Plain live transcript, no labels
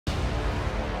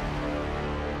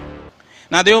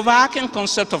Now, the overarching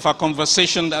concept of our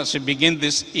conversation as we begin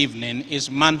this evening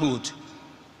is manhood.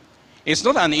 It's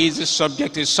not an easy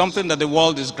subject. It's something that the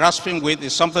world is grasping with.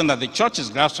 It's something that the church is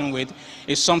grasping with.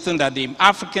 It's something that the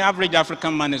average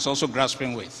African man is also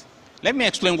grasping with. Let me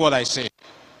explain what I say.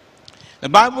 The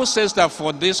Bible says that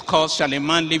for this cause shall a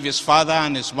man leave his father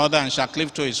and his mother and shall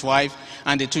cleave to his wife,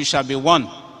 and the two shall be one.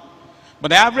 But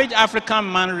the average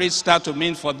African man reads that to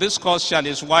mean, for this cause shall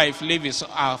his wife leave his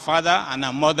father and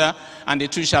her mother, and the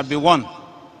two shall be one.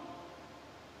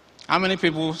 How many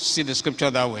people see the scripture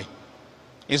that way?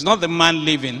 It's not the man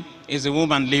living, it's the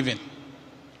woman living.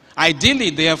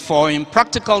 Ideally, therefore, in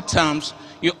practical terms,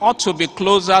 you ought to be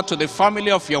closer to the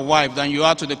family of your wife than you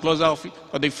are to the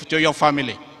to your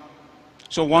family.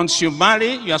 So once you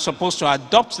marry, you are supposed to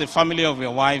adopt the family of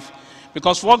your wife,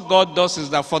 because what God does is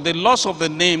that for the loss of the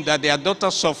name that their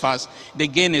daughter suffers, they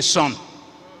gain a son.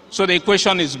 So the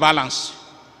equation is balanced.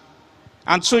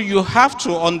 And so you have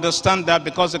to understand that,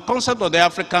 because the concept of the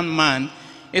African man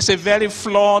is a very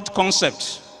flawed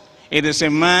concept. It is a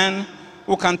man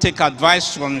who can take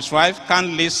advice from his wife,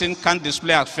 can't listen, can't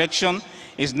display affection,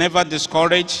 is never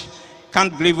discouraged,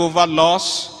 can't grieve over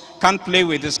loss, can't play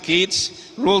with his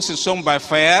kids, rules his home by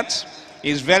fiat,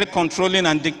 is very controlling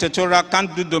and dictatorial,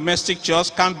 can't do domestic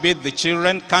chores, can't bathe the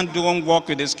children, can't do homework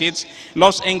with his kids,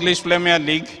 loves English Premier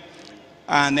League,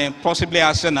 and possibly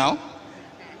Arsenal.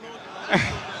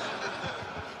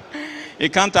 He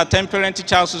can't attend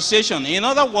parent-teacher association. In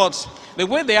other words, the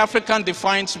way the African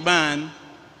defines man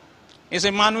is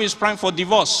a man who is prime for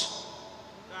divorce.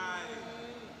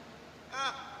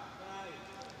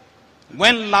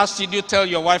 When last did you tell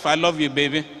your wife, I love you,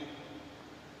 baby?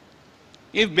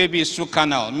 If baby is too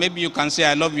carnal, maybe you can say,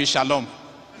 I love you, shalom.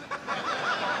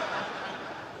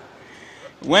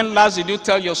 When last did you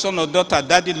tell your son or daughter,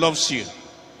 daddy loves you?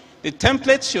 The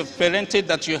template of parenting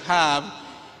that you have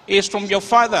is from your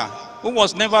father, who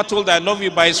was never told I love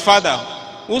you by his father,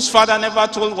 whose father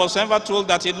was never told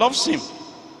that he loves him.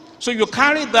 So you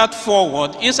carry that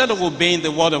forward instead of obeying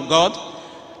the word of God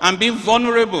and being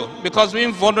vulnerable, because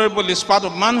being vulnerable is part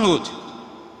of manhood.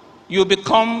 You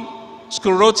become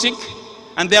sclerotic,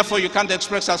 and therefore you can't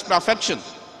express as perfection.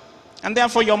 And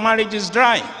therefore your marriage is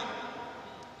dry.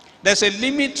 There's a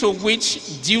limit to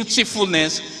which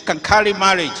dutifulness can carry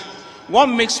marriage. What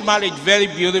makes marriage very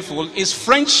beautiful is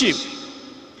friendship.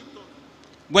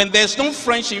 When there's no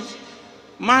friendship,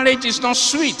 marriage is not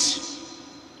sweet.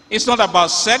 It's not about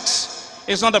sex.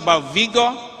 It's not about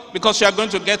vigor, because you are going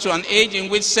to get to an age in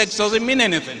which sex doesn't mean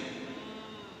anything.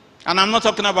 And I'm not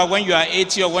talking about when you are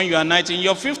 80 or when you are 90, in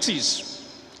your 50s.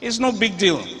 It's no big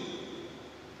deal.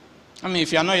 I mean,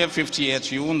 if you are not yet 50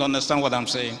 yet, you won't understand what I'm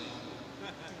saying.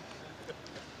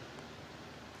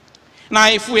 Now,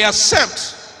 if we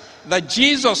accept that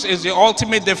Jesus is the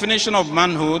ultimate definition of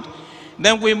manhood,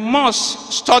 then we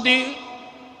must study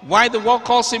why the world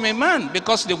calls him a man,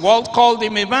 because the world called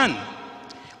him a man.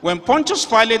 When Pontius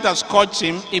Pilate had scourged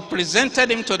him, he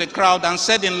presented him to the crowd and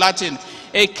said in Latin,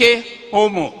 Ecce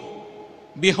homo,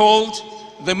 behold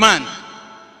the man.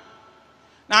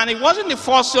 And he wasn't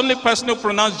the only person who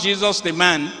pronounced Jesus the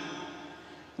man.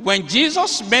 When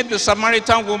Jesus met the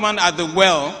Samaritan woman at the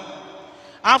well,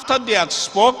 after they had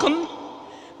spoken,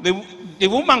 the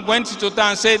woman went to her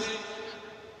and said,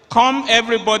 come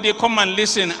everybody, come and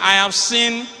listen, I have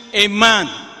seen a man.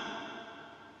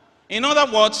 In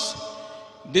other words,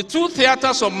 the two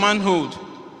theaters of manhood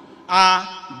are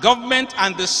government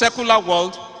and the secular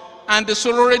world, and the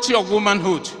sorority of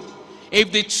womanhood.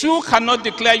 If the two cannot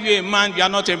declare you a man, you are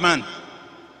not a man.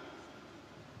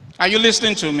 Are you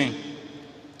listening to me?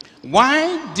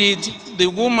 Why did the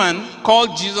woman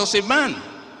call Jesus a man?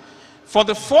 For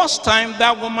the first time,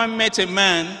 that woman met a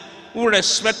man who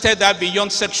respected her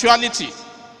beyond sexuality,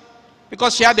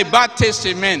 because she had a bad taste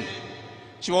in men.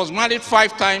 She was married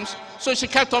 5 times, so she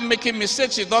kept on making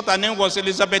mistakes. She thought her name was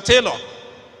Elizabeth Taylor.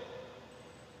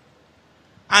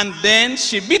 And then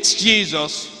she meets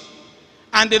Jesus,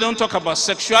 and they don't talk about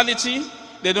sexuality,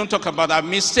 they don't talk about her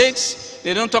mistakes,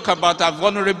 they don't talk about her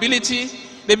vulnerability.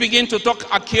 They begin to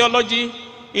talk archaeology,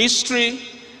 history,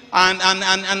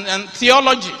 and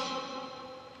theology.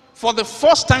 For the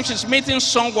first time, she's meeting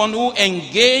someone who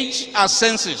engaged her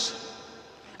senses.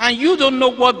 And you don't know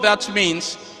what that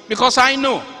means, because I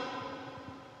know.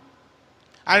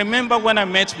 I remember when I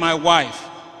met my wife,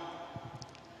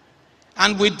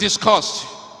 and we discussed.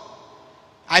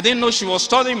 I didn't know she was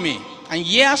studying me. And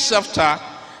years after,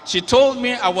 she told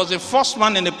me I was the first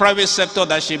man in the private sector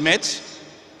that she met,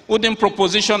 who didn't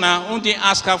proposition her, who didn't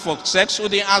ask her for sex, who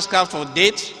didn't ask her for a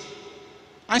date.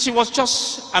 And she was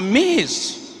just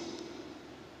amazed.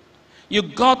 You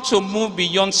got to move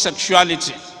beyond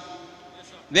sexuality.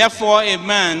 Therefore, a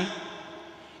man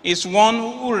is one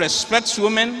who respects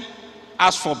women,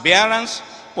 has forbearance,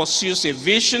 pursues a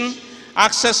vision,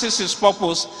 accesses his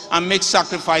purpose, and makes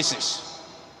sacrifices.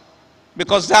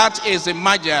 Because that is the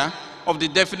measure of the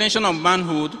definition of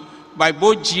manhood by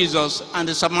both Jesus and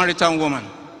the Samaritan woman.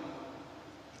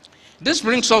 This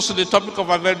brings us to the topic of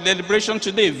our deliberation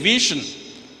today: vision,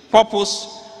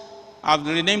 purpose. I've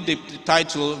renamed the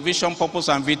title Vision, Purpose,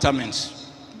 and Vitamins.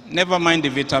 Never mind the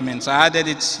vitamins. I added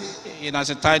it as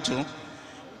a title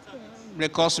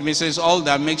because Mrs.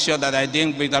 Alder makes sure that I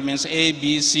drink vitamins A,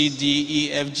 B, C, D,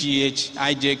 E, F, G, H,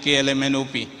 I, J, K, L, M, N, O,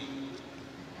 P.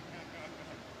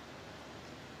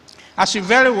 As you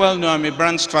very well know, I'm a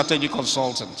brand strategy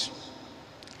consultant.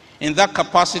 In that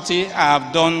capacity, I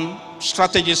have done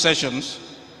strategy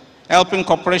sessions, helping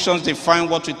corporations define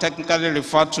what we technically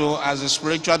refer to as the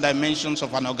spiritual dimensions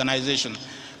of an organization.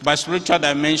 By spiritual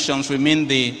dimensions, we mean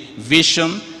the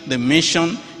vision, the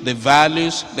mission, the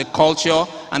values, the culture,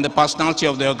 and the personality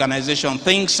of the organization,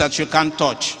 things that you can't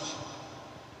touch.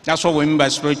 That's what we mean by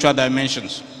spiritual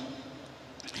dimensions.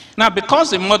 Now, because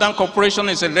the modern corporation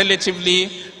is a relatively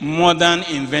modern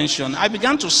invention, I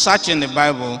began to search in the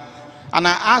Bible, and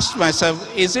I asked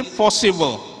myself, is it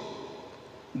possible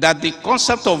that the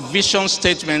concept of vision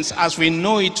statements as we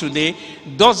know it today,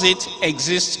 does it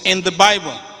exist in the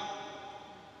Bible?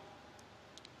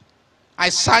 I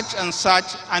searched and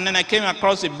searched, and then I came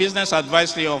across the business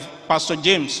advisory of Pastor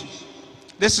James.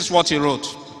 This is what he wrote.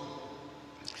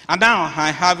 And now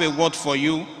I have a word for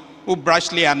you who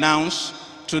brashly announced,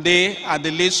 today at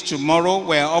the least tomorrow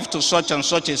we're off to such and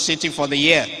such a city for the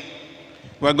year.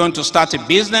 We're going to start a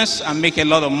business and make a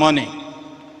lot of money.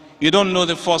 You don't know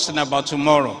the first thing about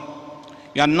tomorrow.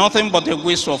 You are nothing but a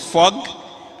wisp of fog,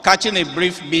 catching a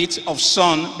brief bit of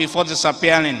sun before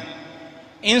disappearing.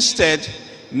 Instead,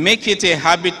 make it a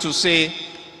habit to say,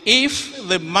 if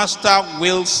the master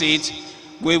wills it,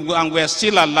 and we're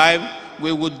still alive,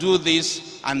 we will do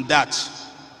this and that.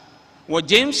 What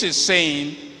James is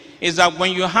saying is that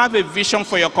when you have a vision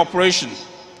for your corporation,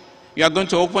 you are going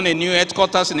to open a new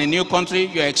headquarters in a new country,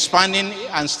 you're expanding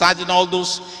and starting all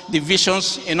those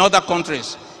divisions in other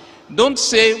countries. Don't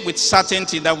say with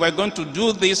certainty that we're going to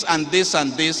do this and this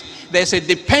and this. There's a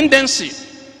dependency,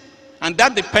 and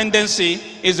that dependency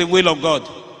is the will of God.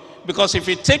 Because if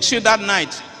it takes you that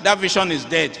night, that vision is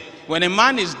dead. When a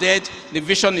man is dead, the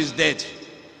vision is dead.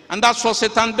 And that's what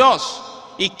Satan does.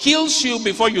 He kills you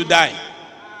before you die,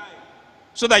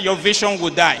 so that your vision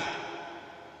will die.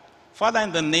 Father,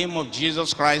 in the name of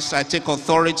Jesus Christ, I take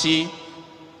authority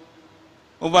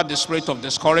over the spirit of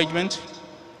discouragement.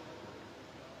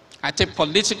 I take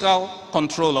political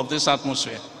control of this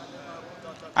atmosphere.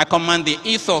 I command the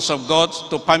ethos of God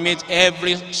to permeate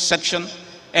every section,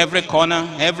 every corner,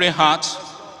 every heart,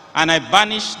 and I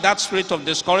banish that spirit of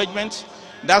discouragement,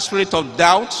 that spirit of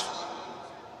doubt,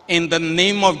 in the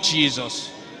name of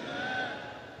Jesus.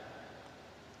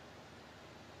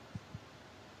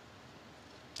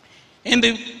 In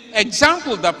the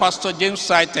example that Pastor James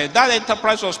cited, that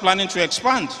enterprise was planning to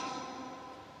expand.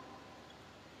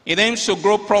 It aims to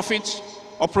grow profit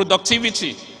or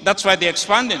productivity. That's why they're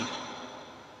expanding.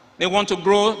 They want to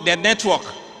grow their network.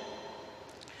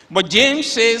 But James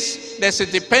says there's a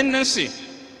dependency.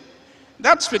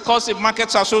 That's because the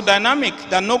markets are so dynamic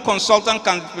that no consultant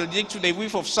can predict with a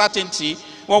whiff of certainty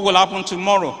what will happen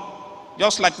tomorrow.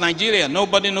 Just like Nigeria,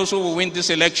 nobody knows who will win this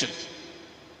election.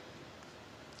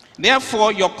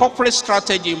 Therefore, your corporate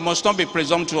strategy must not be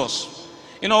presumptuous.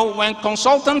 You know, when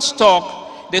consultants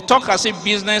talk, they talk as if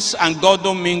business and God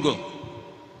don't mingle.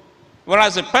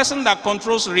 Whereas the person that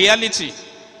controls reality,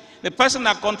 the person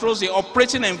that controls the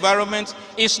operating environment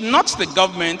is not the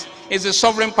government, it's the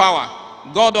sovereign power,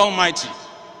 God Almighty.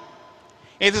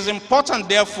 It is important,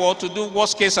 therefore, to do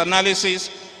worst-case analysis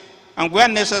and, where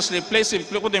necessary,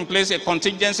 put in place a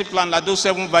contingency plan like those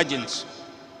 7 virgins.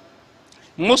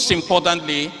 Most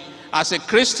importantly, as a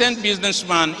Christian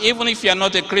businessman, even if you are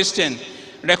not a Christian,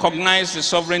 recognize the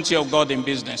sovereignty of God in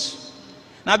business.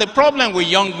 Now, the problem with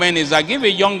young men is I give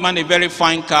a young man a very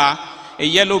fine car, a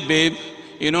yellow babe,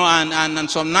 you know, and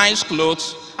some nice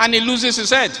clothes, and he loses his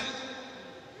head.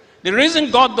 The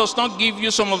reason God does not give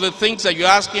you some of the things that you're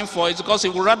asking for is because he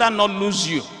would rather not lose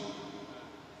you.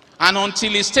 And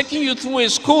until he's taking you through a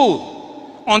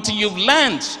school, until you've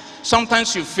learned,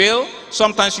 sometimes you fail,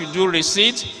 sometimes you do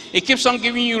receipt. He keeps on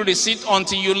giving you receipt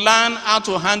until you learn how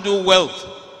to handle wealth.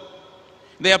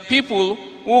 There are people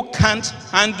who can't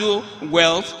handle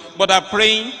wealth, but are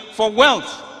praying for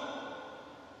wealth.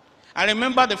 I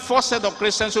remember the first set of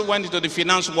Christians who went into the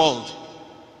finance world.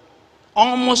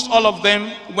 Almost all of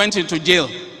them went into jail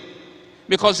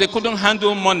because they couldn't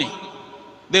handle money.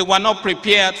 They were not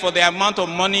prepared for the amount of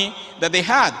money that they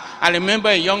had. I remember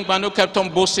a young man who kept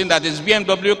on boasting that his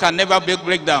BMW can never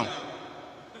break down.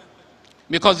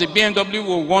 Because the BMW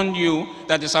will warn you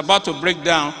that it's about to break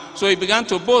down. So he began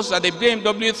to boast that the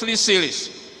BMW 3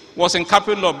 Series was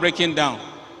incapable of breaking down.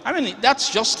 I mean, that's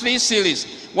just 3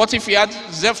 Series. What if you had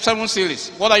Z7 Series?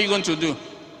 What are you going to do?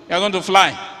 You're going to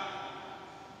fly.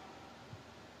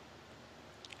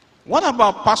 What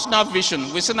about personal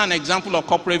vision? We've seen an example of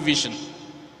corporate vision.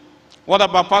 What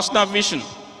about personal vision?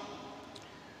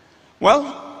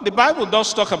 Well, the Bible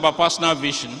does talk about personal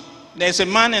vision. There's a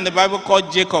man in the Bible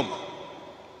called Jacob.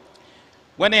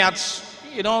 When he had,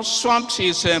 swamped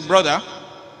his brother,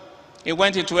 he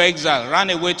went into exile, ran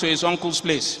away to his uncle's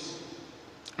place.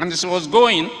 And as he was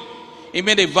going, he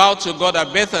made a vow to God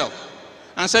at Bethel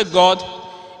and said, God,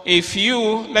 if you,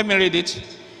 let me read it,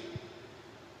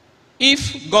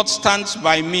 if God stands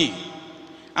by me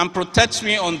and protects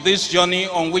me on this journey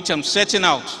on which I'm setting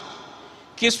out,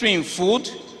 keeps me in food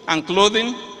and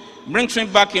clothing, brings me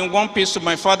back in one piece to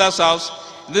my father's house,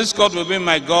 this God will be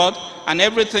my God, and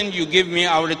everything you give me,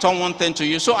 I'll return one thing to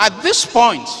you. So at this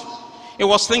point, he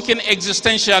was thinking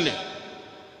existentially.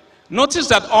 Notice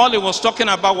that all he was talking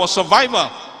about was survival.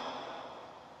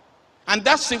 And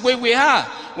that's the way we are.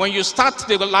 When you start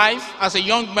the life as a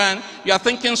young man, you are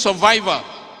thinking survival.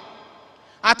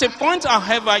 At a point,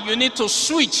 however, you need to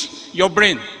switch your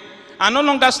brain and no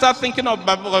longer start thinking of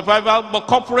survival, but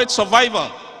corporate survival.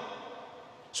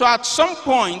 So at some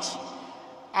point,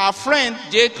 our friend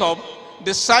Jacob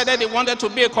decided he wanted to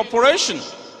be a corporation.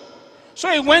 So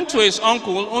he went to his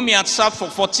uncle, whom he had served for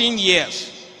 14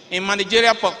 years in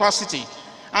managerial capacity,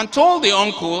 and told the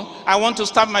uncle, I want to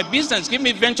start my business, give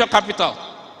me venture capital.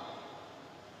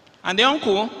 And the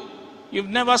uncle, you've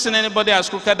never seen anybody as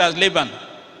crooked as Laban.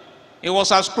 He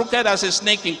was as crooked as a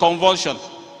snake in convulsion.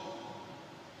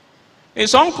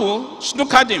 His uncle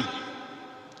snookered him.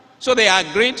 So they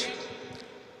agreed.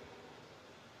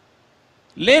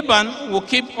 Laban will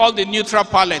keep all the neutral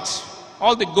pallets,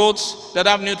 all the goats that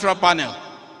have neutral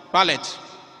palate.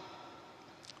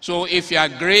 So if you are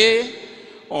gray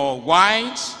or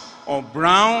white or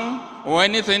brown or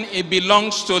anything, it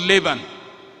belongs to Laban.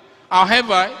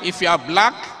 However, if you are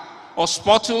black or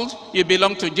spotted, you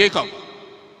belong to Jacob.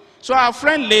 So our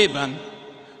friend Laban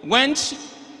went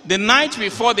the night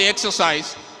before the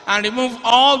exercise and removed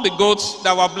all the goats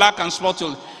that were black and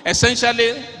spotted.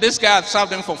 Essentially, this guy had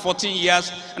served him for 14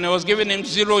 years and he was giving him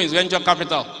zero in venture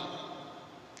capital.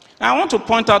 Now, I want to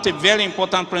point out a very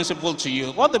important principle to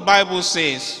you. What the Bible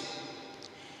says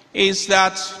is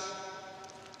that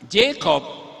Jacob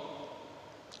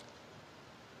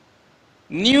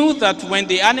knew that when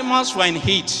the animals were in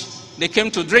heat, they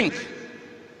came to drink.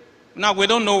 Now, we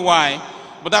don't know why,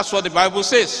 but that's what the Bible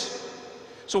says.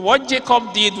 So what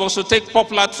Jacob did was to take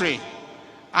poplar tree,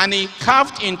 and he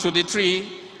carved into the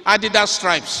tree Adidas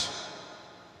stripes.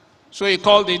 So he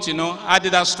called it,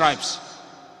 Adidas stripes.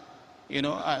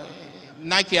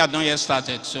 Nike had not yet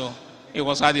started, so it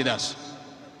was Adidas.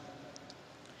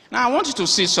 Now, I want you to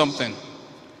see something.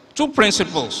 2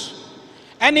 principles.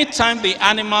 Anytime the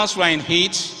animals were in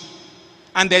heat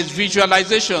and there's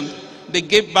visualization, they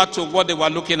gave back to what they were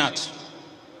looking at.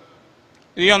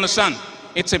 Do you understand?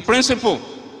 It's a principle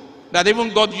that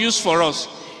even God used for us.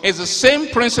 It's the same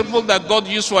principle that God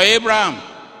used for Abraham.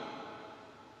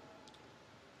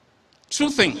 2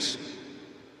 things.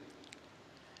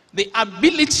 The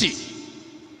ability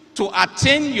to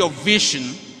attain your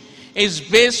vision is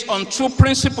based on 2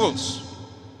 principles.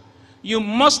 You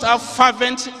must have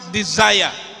fervent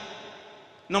desire.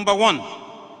 Number 1.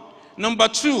 Number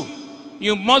 2,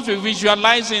 you must be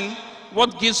visualizing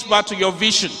what gives birth to your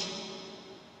vision.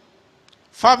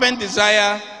 Fervent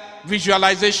desire,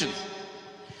 visualization.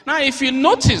 Now, if you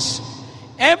notice,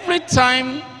 every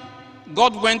time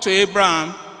God went to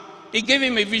Abraham, he gave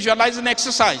him a visualizing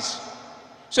exercise.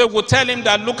 So he would tell him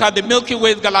that look at the Milky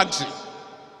Way galaxy.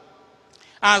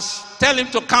 Tell him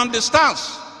to count the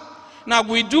stars. Now,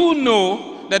 we do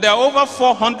know that there are over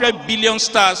 400 billion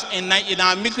stars in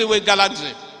our Milky Way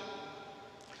galaxy.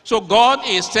 So God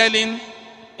is telling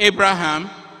Abraham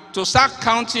to start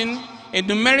counting a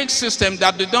numeric system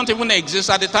that they don't even exist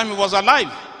at the time he was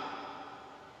alive.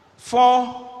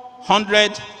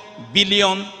 400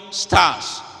 billion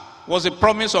stars was a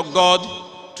promise of God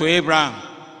to Abraham.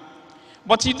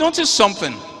 But he noticed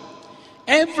something.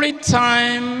 Every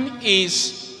time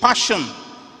his passion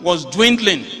was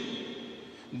dwindling,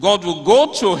 God would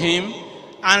go to him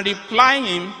and reply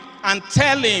him and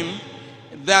tell him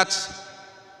that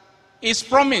his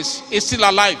promise is still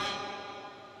alive.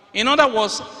 In other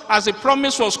words, as the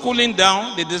promise was cooling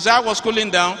down, the desire was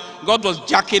cooling down, God was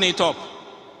jacking it up.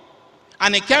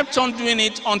 And he kept on doing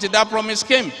it until that promise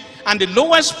came. And the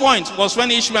lowest point was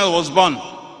when Ishmael was born.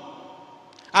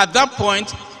 At that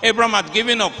point, Abraham had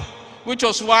given up, which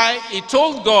was why he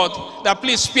told God that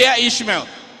please spare Ishmael.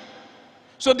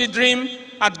 So the dream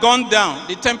had gone down,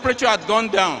 the temperature had gone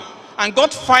down, and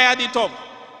God fired it up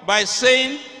by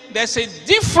saying there's a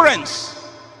difference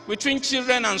between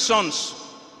children and sons.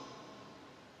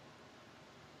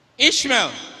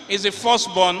 Ishmael is the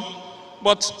firstborn,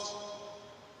 but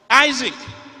Isaac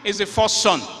is the first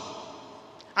son.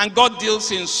 And God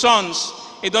deals in sons,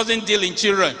 he doesn't deal in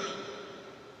children.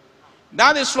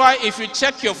 That is why if you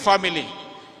check your family,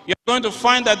 you're going to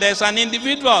find that there's an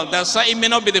individual that it may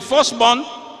not be the firstborn,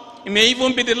 it may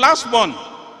even be the lastborn.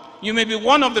 You may be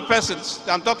one of the persons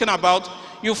that I'm talking about.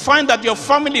 You find that your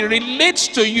family relates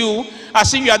to you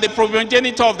as if you are the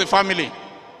progenitor of the family.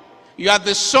 You are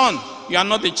the son, you are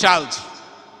not the child.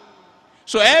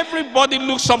 So everybody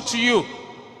looks up to you.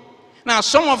 Now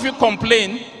some of you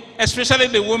complain, especially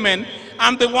the women,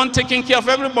 I'm the one taking care of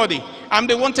everybody. I'm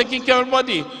the one taking care of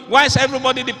everybody. Why is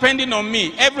everybody depending on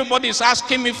me? Everybody is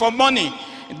asking me for money.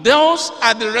 Those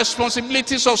are the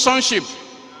responsibilities of sonship.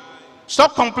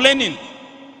 Stop complaining.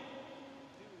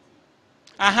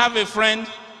 I have a friend,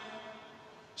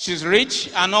 she's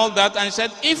rich and all that, and she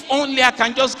said, if only I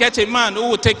can just get a man who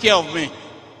will take care of me.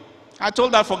 I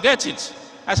told her, forget it.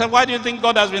 I said, why do you think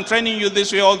God has been training you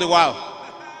this way all the while?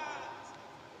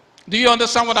 Do you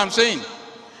understand what I'm saying?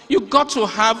 You got to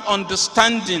have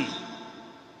understanding,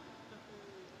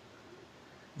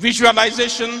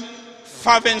 visualization,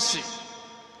 fervency.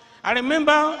 I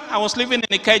remember I was living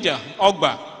in Ikeja,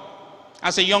 Ogba.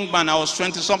 As a young man, I was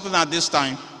 20-something at this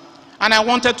time. And I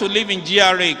wanted to live in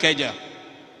GRA Ikeja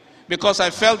because I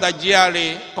felt that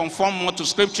GRA conformed more to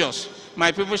scriptures.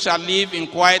 My people shall live in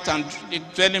quiet and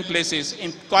dwelling places,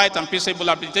 in quiet and peaceable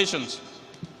habitations.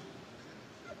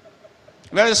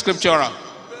 Very scriptural.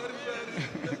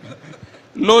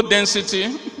 Low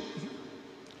density,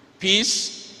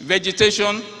 peace,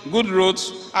 vegetation, good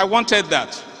roads. I wanted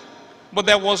that. But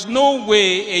there was no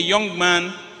way a young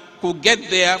man could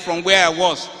get there from where I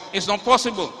was. It's not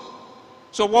possible.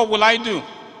 So what will I do?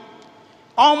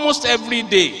 Almost every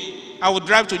day, I would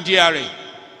drive to GRA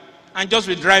and just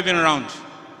be driving around.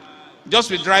 Just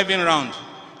be driving around,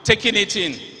 taking it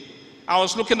in. I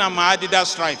was looking at my Adidas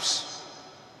stripes.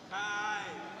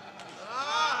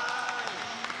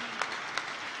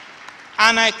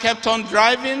 And I kept on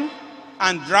driving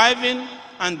and driving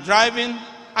and driving,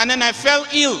 and then I fell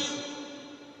ill.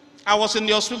 I was in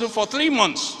the hospital for 3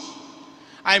 months.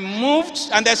 I moved,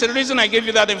 and there's a reason I gave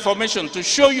you that information, to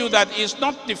show you that it's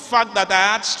not the fact that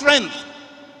I had strength,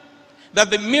 that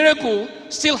the miracle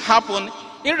still happened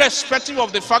irrespective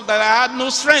of the fact that I had no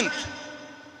strength.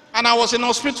 And I was in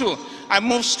hospital. I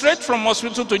moved straight from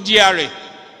hospital to GRA.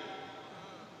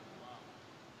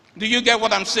 Do you get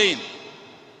what I'm saying?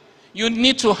 You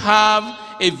need to have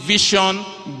a vision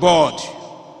board.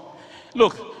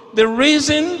 Look, the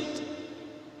reason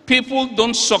people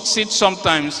don't succeed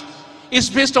sometimes is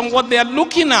based on what they are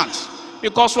looking at,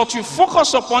 because what you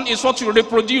focus upon is what you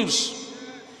reproduce.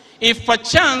 If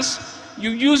perchance you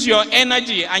use your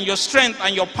energy and your strength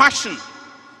and your passion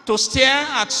to stare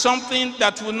at something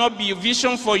that will not be a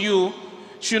vision for you,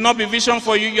 should not be vision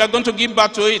for you, you are going to give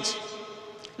back to it.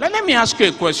 Let me ask you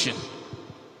a question.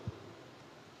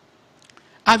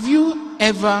 Have you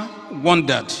ever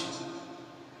wondered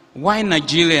why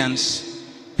Nigerians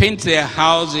paint their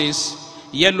houses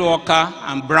yellow, ochre,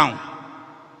 and brown?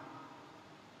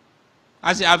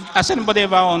 Has anybody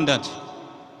ever wondered?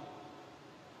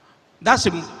 That's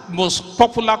the most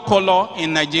popular color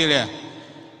in Nigeria.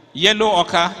 Yellow,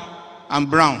 ochre, and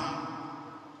brown.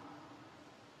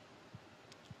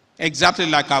 Exactly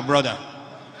like our brother.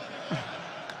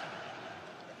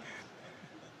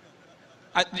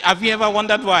 Have you ever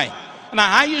wondered why?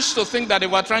 Now, I used to think that they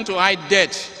were trying to hide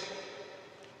debt.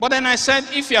 But then I said,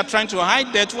 if you are trying to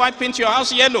hide debt, why paint your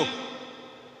house yellow?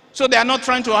 So they are not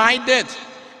trying to hide debt.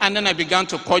 And then I began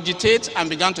to cogitate and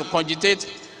began to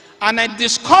cogitate. And I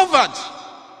discovered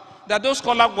that those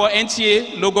colors were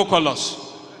NTA logo colors.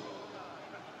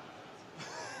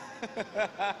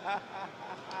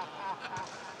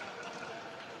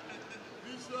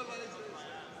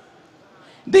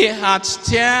 They had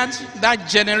stared, that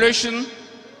generation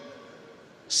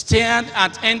stared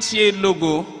at NTA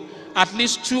logo at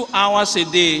least 2 hours a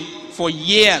day for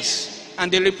years,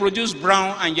 and they reproduced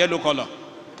brown and yellow color.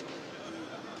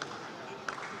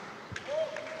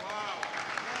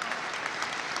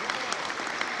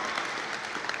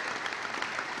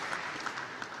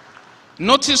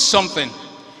 Notice something.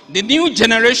 The new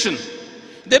generation,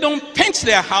 they don't paint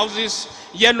their houses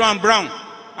yellow and brown.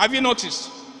 Have you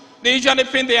noticed? They usually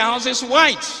paint their houses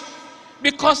white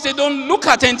because they don't look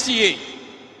at NTA.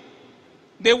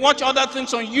 They watch other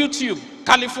things on YouTube.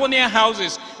 California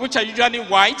houses, which are usually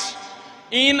white,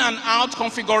 in and out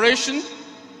configuration.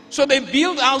 So they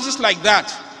build houses like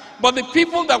that. But the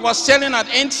people that were selling at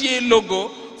NTA logo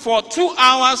for 2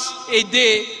 hours a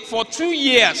day for 2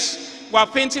 years were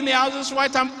painting the houses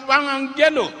white and brown and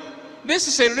yellow. This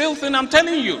is a real thing, I'm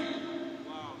telling you.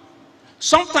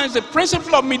 Sometimes the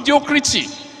principle of mediocrity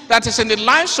that is in the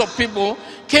lives of people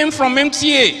came from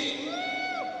MTA.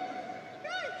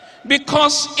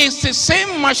 Because it's the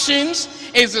same machines,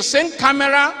 it's the same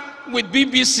camera with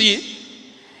BBC,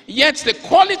 yet the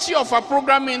quality of our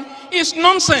programming is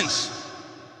nonsense.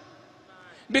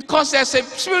 Because there's a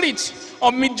spirit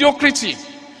of mediocrity.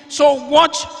 So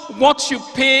watch what you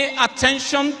pay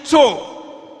attention to.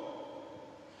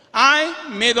 I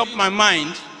made up my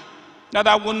mind that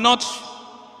I will not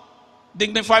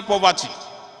dignify poverty.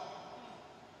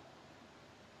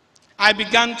 I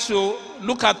began to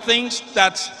look at things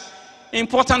that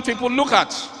important people look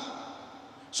at.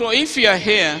 So if you are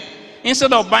here,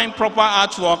 instead of buying proper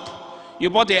artwork, you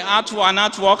bought an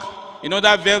artwork, you know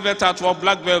that velvet artwork,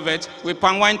 black velvet, with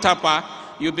palm wine tapper,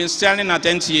 you've been staring at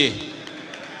NTA.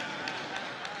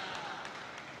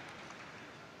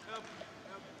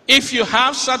 If you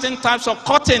have certain types of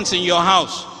curtains in your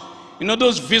house, you know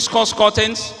those viscose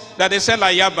curtains that they sell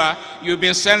at Yaba, you've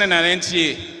been selling at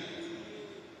NTA.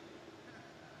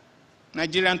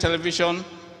 Nigerian Television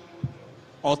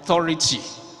Authority.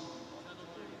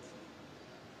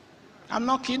 I'm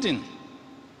not kidding.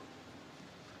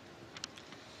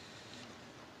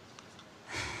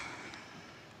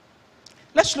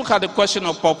 Let's look at the question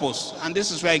of purpose, and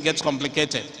this is where it gets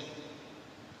complicated.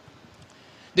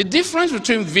 The difference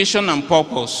between vision and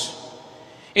purpose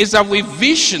is that with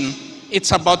vision,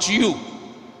 it's about you.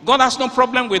 God has no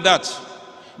problem with that.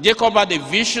 Jacob had a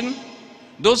vision.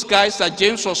 Those guys that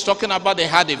James was talking about, they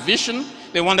had a vision.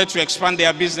 They wanted to expand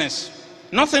their business.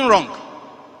 Nothing wrong.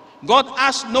 God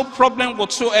has no problem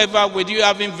whatsoever with you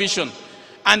having vision.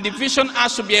 And the vision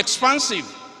has to be expansive.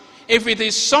 If it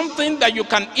is something that you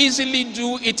can easily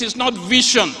do, it is not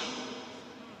vision.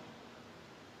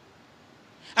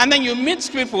 And then you meet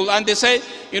people and they say,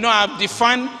 you know, I've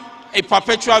defined a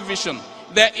perpetual vision.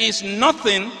 There is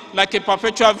nothing like a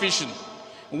perpetual vision.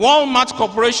 Walmart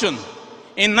Corporation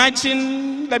in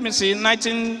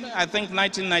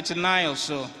 1999 or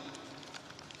so.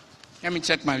 Let me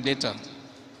check my data.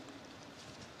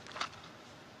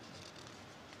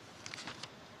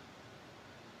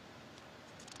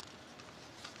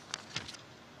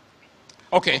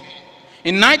 Okay,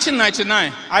 in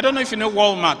 1999, I don't know if you know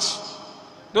Walmart.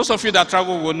 Those of you that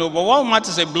travel will know, but Walmart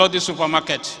is a bloody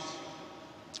supermarket.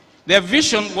 Their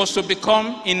vision was to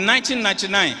become, in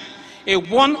 1999, a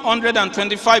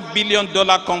 $125 billion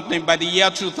company by the year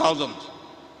 2000.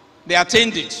 They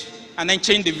attained it and then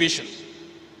changed the vision.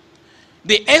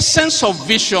 The essence of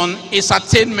vision is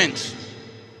attainment.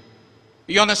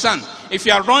 You understand? If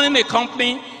you are running a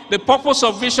company, the purpose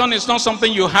of vision is not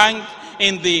something you hang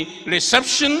in the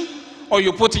reception or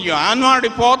you put in your annual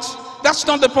report. That's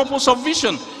not the purpose of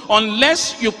vision,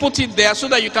 unless you put it there so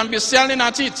that you can be selling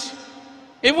at it.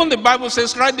 Even the Bible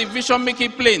says, write the vision, make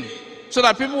it plain, so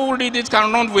that people who read it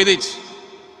can run with it.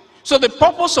 So the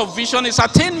purpose of vision is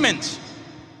attainment.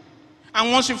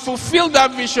 And once you fulfill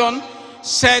that vision,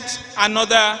 set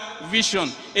another vision,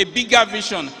 a bigger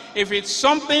vision. If it's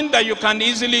something that you can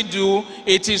easily do,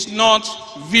 it is not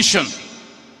vision.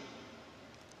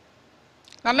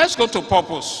 Now let's go to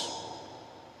purpose.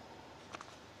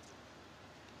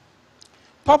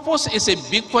 Purpose is a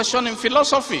big question in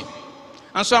philosophy.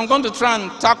 And so I'm going to try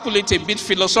and tackle it a bit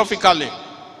philosophically.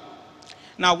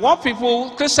 Now what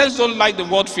Christians don't like the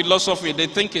word philosophy. They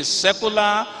think it's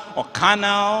secular or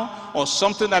carnal or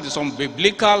something that is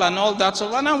unbiblical and all that.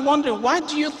 So, and I'm wondering, why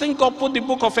do you think God put the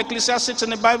book of Ecclesiastes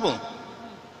in the Bible?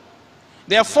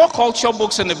 There are 4 culture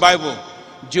books in the Bible.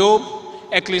 Job,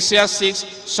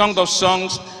 Ecclesiastes, Song of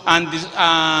Songs, and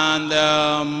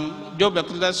Job,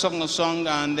 Ecclesiastes, Song of Songs,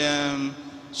 and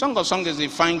Song of Songs is the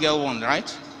fine girl one,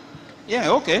 right?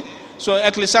 Yeah, okay. So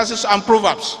Ecclesiastes and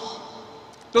Proverbs.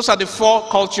 Those are the 4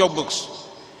 culture books.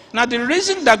 Now the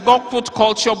reason that God put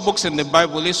culture books in the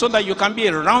Bible is so that you can be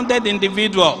a rounded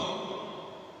individual.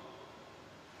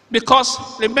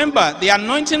 Because remember, the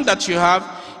anointing that you have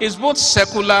is both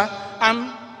secular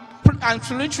and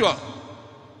spiritual.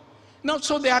 Now,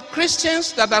 so there are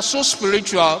Christians that are so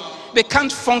spiritual, they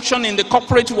can't function in the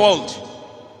corporate world.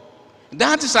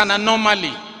 That is an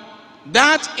anomaly.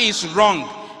 That is wrong.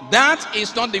 That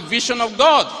is not the vision of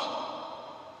God.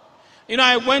 You know,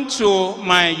 I went to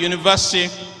my university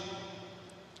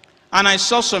and I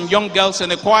saw some young girls in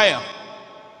the choir.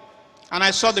 And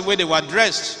I saw the way they were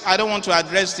dressed. I don't want to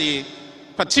address the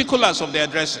particulars of their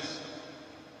dressing.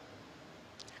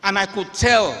 And I could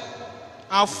tell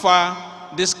how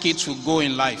far these kids will go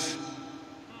in life.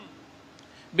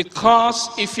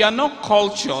 Because if you are not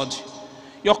cultured,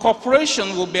 your corporation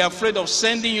will be afraid of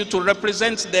sending you to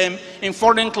represent them in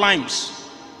foreign climes.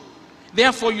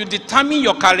 Therefore, you determine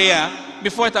your career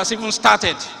before it has even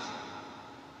started.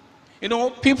 You know,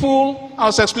 people, I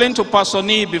was explaining to Pastor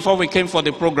Nee before we came for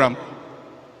the program,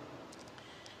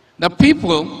 the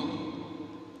people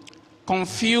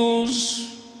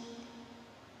confuse,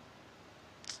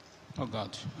 oh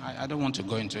God, I don't want to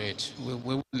go into it. We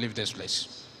won't leave this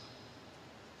place.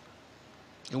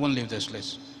 We won't leave this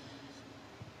place.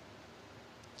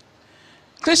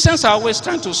 Christians are always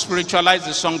trying to spiritualize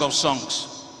the Song of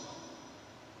Songs.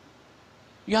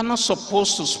 You are not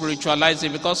supposed to spiritualize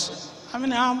it because, I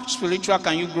mean, how spiritual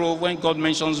can you grow when God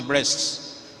mentions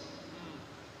breasts?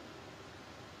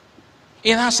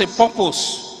 It has a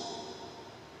purpose.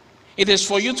 It is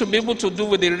for you to be able to do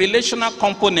with the relational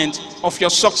component of your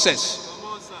success.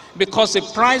 Because the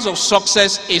price of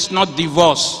success is not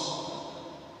divorce.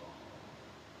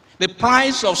 The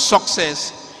price of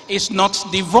success is not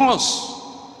divorce.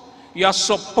 You are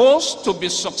supposed to be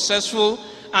successful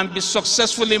and be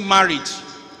successfully married.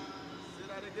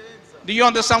 Do you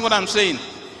understand what I'm saying?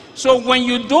 So when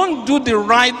you don't do the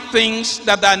right things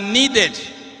that are needed,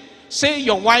 say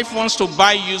your wife wants to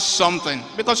buy you something,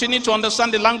 because you need to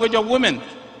understand the language of women.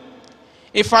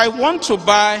 If I want to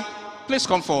buy, please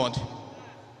come forward.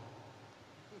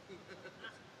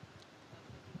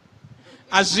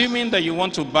 Assuming that you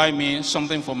want to buy me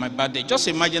something for my birthday, just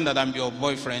imagine that I'm your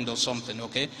boyfriend or something,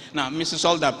 okay? Now, Mrs.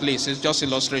 Alder, please, it's just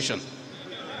illustration.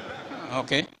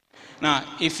 Okay? Now,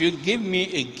 if you give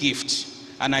me a gift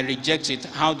and I reject it,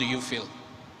 how do you feel?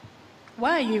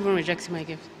 Why are you even rejecting my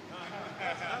gift?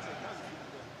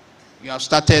 You have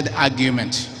started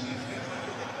argument.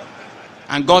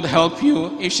 And God help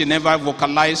you if she never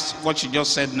vocalized what she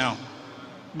just said now.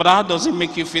 But how does it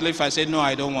make you feel if I say, no,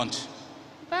 I don't want?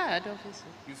 Bad,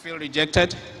 obviously. You feel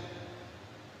rejected?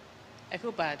 I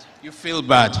feel bad. You feel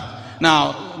bad.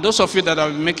 Now, those of you that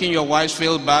are making your wives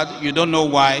feel bad, you don't know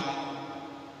why.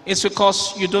 It's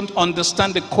because you don't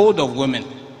understand the code of women.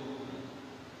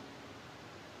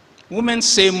 Women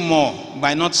say more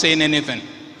by not saying anything.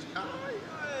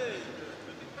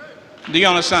 Do you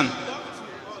understand?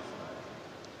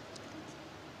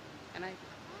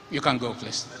 You can go,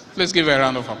 please. Please give her a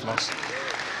round of applause.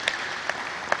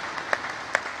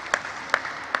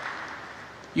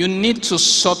 You need to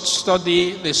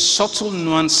study the subtle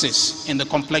nuances in the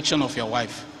complexion of your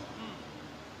wife,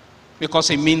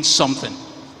 because it means something.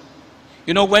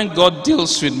 You know, when God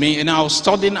deals with me, and I was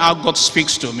studying how God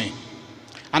speaks to me,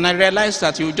 and I realized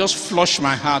that He will just flush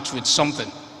my heart with something.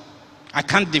 I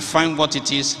can't define what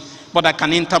it is, but I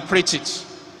can interpret it.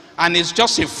 And it's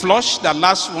just a flush that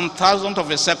lasts 1,000th of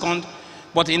a second,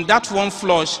 but in that one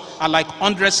flush are like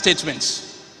 100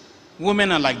 statements.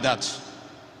 Women are like that.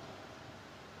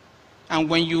 And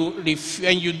when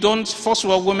you don't, first of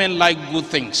all, women like good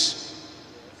things.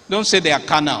 Don't say they are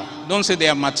carnal. Don't say they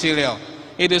are material.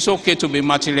 It is okay to be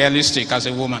materialistic as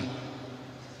a woman.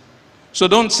 So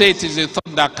don't say it is a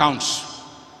thought that counts.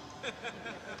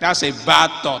 That's a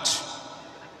bad thought.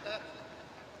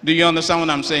 Do you understand what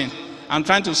I'm saying? I'm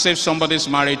trying to save somebody's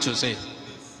marriage to say.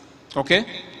 Okay?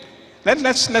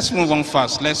 Let's move on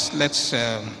fast.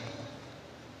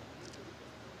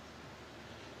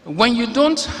 When you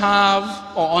don't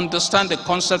have or understand the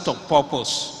concept of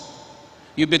purpose,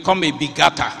 you become a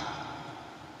begetter.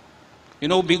 You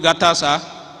know who begetters are?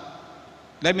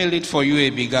 Let me read for you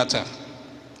a begetter.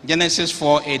 Genesis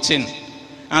 4:18.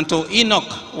 And to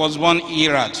Enoch was born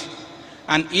Irad,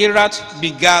 and Irad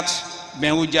begat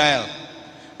Mehujael,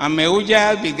 and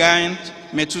Mehujael begat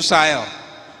Methusael,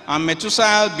 and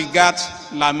Methusael begat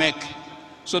Lamech.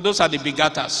 So those are the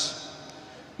begetters.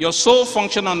 Your sole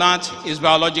function on earth is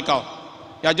biological.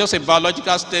 You are just a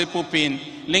biological staple pin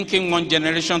linking one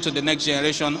generation to the next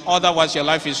generation. Otherwise, your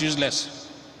life is useless.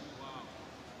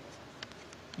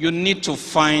 You need to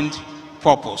find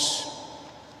purpose.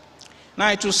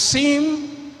 Now, it will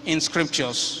seem in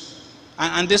scriptures,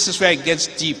 and this is where it gets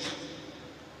deep,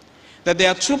 that there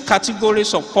are two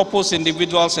categories of purpose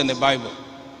individuals in the Bible.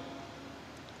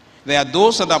 There are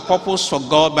those that are purposed for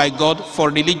God, by God, for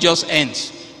religious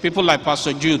ends. People like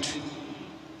Pastor Jude.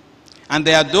 And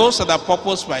there are those that are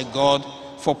purposed by God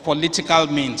for political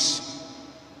means.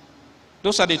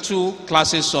 Those are the two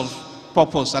classes of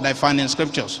purpose that I find in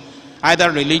scriptures.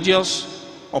 Either religious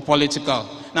or political.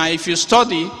 Now, if you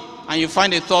study and you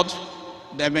find a third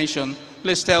dimension,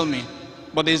 please tell me.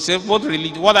 But it's both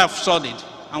what I've studied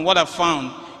and what I've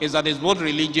found is that it's both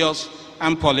religious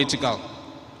and political.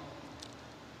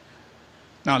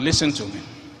 Now, listen to me.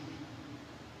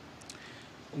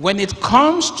 When it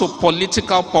comes to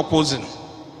political purposing,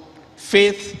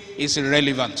 faith is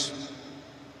irrelevant.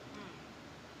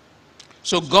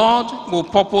 So God will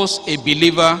purpose a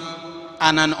believer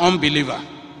and an unbeliever.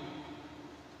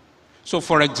 So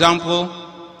for example,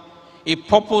 he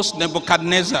purposed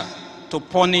Nebuchadnezzar to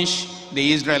punish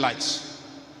the Israelites.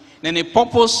 Then he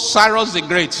purposed Cyrus the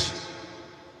Great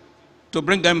to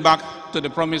bring them back to the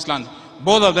promised land.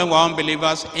 Both of them were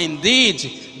unbelievers.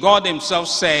 Indeed, God himself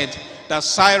said that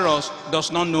Cyrus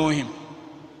does not know him.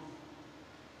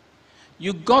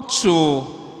 You got to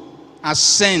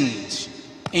ascend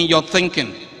in your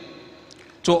thinking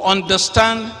to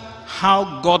understand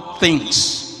how God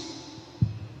thinks.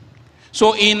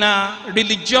 So in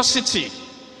religiosity,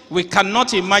 we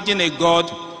cannot imagine a God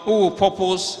who will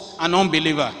purpose an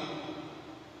unbeliever.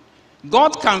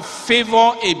 God can favor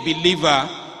a believer,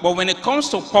 but when it comes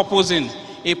to purposing,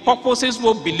 he purposes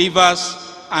both believers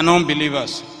and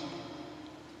unbelievers.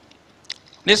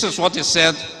 This is what he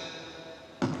said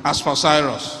as for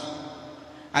Cyrus.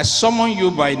 I summon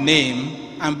you by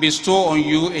name and bestow on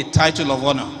you a title of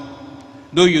honor,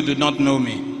 though you do not know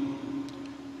me,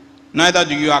 neither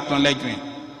do you acknowledge me.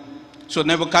 So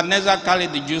Nebuchadnezzar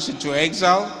carried the Jews into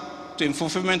exile in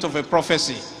fulfillment of a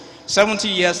prophecy. 70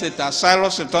 years later,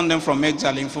 Cyrus returned them from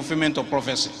exile in fulfillment of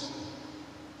prophecy.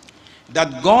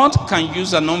 That God can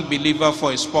use an unbeliever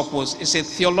for his purpose is a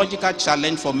theological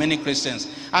challenge for many Christians.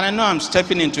 And I know I'm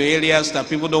stepping into areas that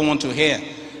people don't want to hear.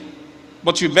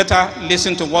 But you better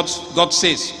listen to what God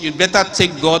says. You better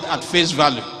take God at face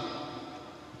value.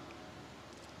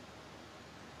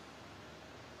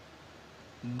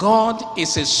 God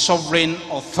is a sovereign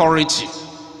authority.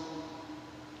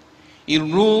 He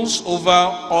rules over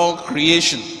all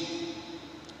creation.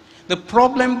 The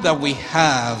problem that we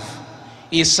have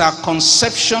is our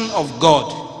conception of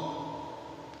God.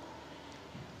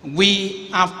 We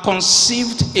have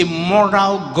conceived a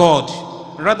moral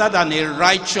God rather than a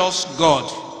righteous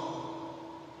God.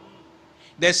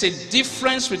 There's a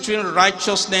difference between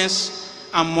righteousness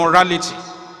and morality.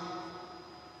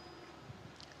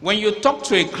 When you talk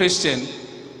to a Christian,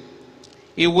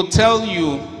 he will tell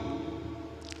you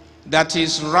that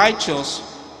he's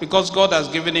righteous because God has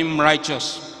given him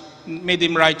righteous, made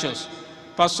him righteous.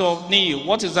 Pastor Niyi,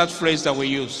 what is that phrase that we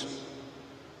use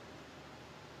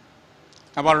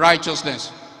about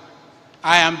righteousness?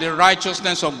 I am the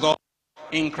righteousness of God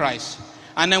in Christ.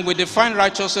 And then we define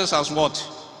righteousness as what?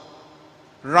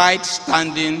 Right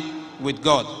standing with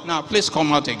God. Now, please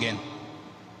come out again.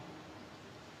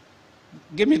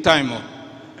 Give me time more.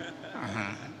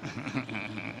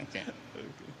 Okay.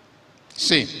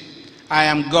 See, I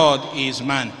am God, he is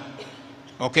man.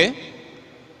 Okay?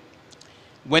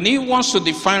 When he wants to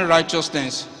define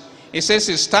righteousness, he says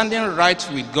he's standing right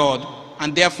with God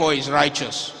and therefore is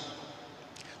righteous.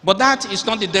 But that is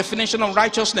not the definition of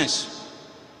righteousness.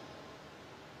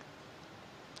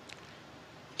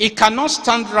 He cannot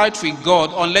stand right with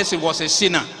God unless he was a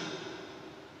sinner.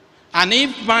 And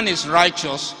if man is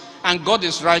righteous and God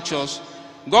is righteous,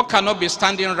 God cannot be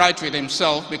standing right with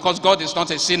himself because God is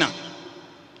not a sinner.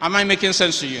 Am I making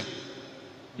sense to you?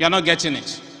 You are not getting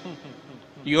it.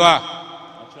 You are.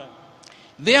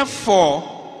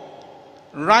 Therefore,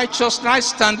 right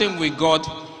standing with God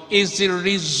is the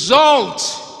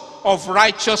result of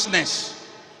righteousness.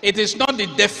 It is not the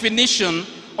definition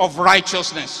of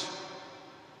righteousness.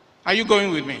 Are you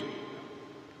going with me?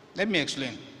 Let me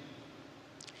explain.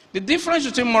 The difference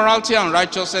between morality and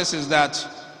righteousness is that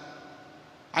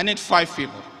I need 5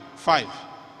 people. 5.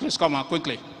 Please come out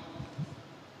quickly.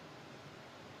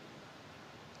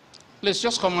 Please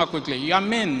just come out quickly. You are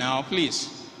men now,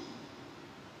 please.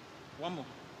 One more.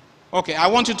 Okay, I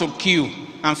want you to queue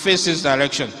and face this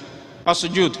direction. Pastor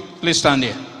Jude, please stand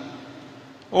here.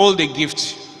 Hold the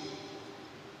gift.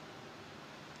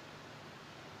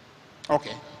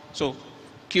 Okay, so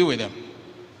queue with them.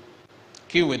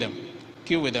 Queue with them.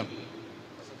 Queue with them.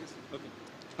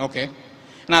 Okay.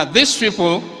 Now, these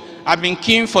people have been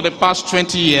queuing for the past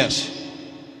 20 years.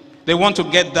 They want to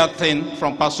get that thing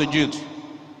from Pastor Jude.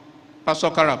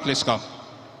 Pastor Kara, please come.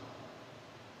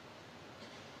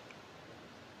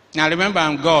 Now remember,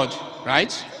 I'm God,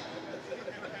 right?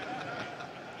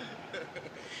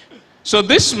 So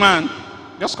this man,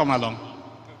 just come along.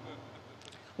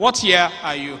 What year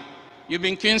are you? You've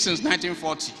been king since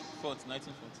 1940.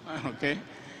 1940. Okay.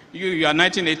 You are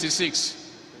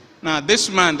 1986. Now this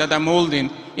man that I'm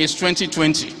holding is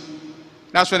 2020.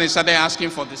 That's when they started asking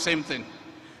for the same thing.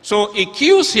 So it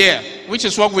queues here, which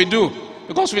is what we do,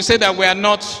 because we say that we are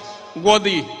not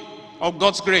worthy of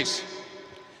God's grace.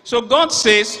 So God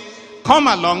says, come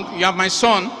along, you are my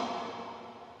son,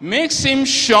 makes him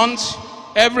shunt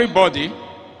everybody,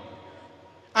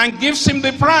 and gives him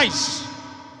the prize.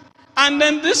 And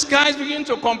then these guys begin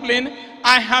to complain,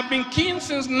 I have been king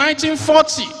since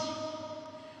 1940.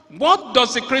 What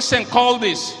does the Christian call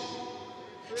this?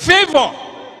 Favor.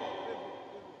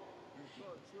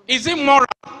 Is it moral?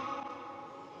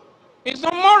 It's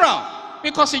not moral,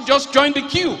 because he just joined the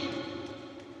queue.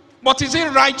 But is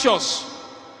it righteous?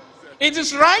 It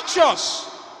is righteous,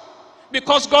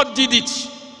 because God did it.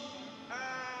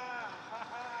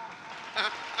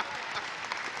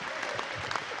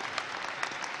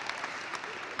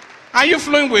 Are you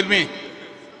flowing with me?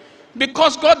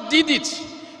 Because God did it.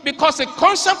 Because the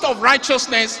concept of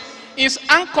righteousness is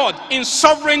anchored in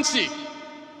sovereignty.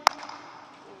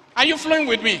 Are you flowing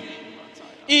with me?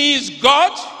 He is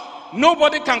God.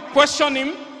 Nobody can question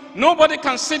him. Nobody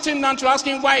can sit him down to ask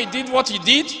him why he did what he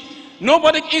did.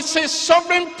 Nobody. It's a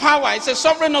sovereign power. It's a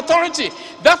sovereign authority.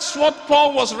 That's what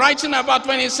Paul was writing about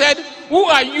when he said, who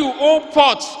are you, O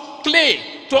pot, clay,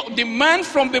 to demand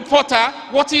from the potter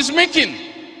what he's making?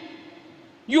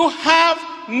 You have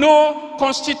no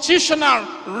constitutional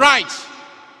right,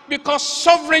 because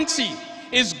sovereignty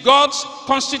is God's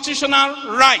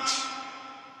constitutional right.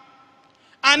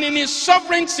 And in his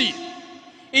sovereignty,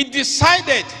 he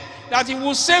decided that he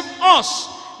will save us,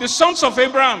 the sons of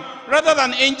Abraham, rather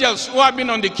than angels who have been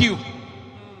on the queue.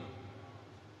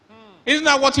 Isn't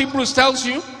that what Hebrews tells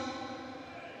you?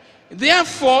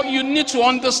 Therefore, you need to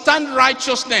understand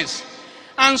righteousness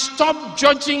and stop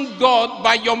judging God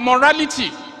by your morality.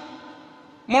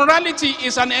 Morality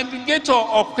is an indicator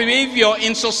of behavior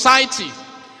in society,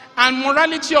 and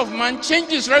morality of man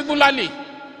changes regularly.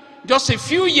 Just a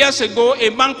few years ago, a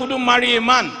man couldn't marry a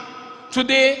man.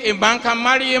 Today, a man can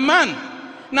marry a man.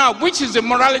 Now, which is the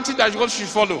morality that God should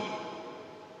follow?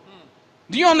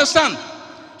 Do you understand?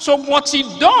 So what he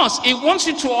does, he wants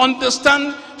you to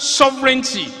understand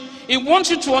sovereignty. He wants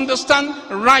you to understand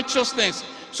righteousness.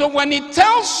 So when he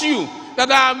tells you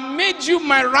that I have made you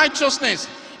my righteousness,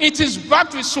 it is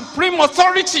backed with supreme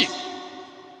authority.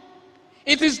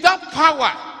 It is that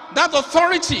power, that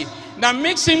authority, that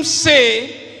makes him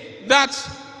say that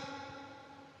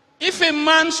if a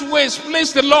man's ways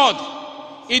please the Lord,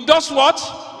 he does what?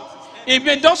 If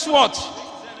he does what?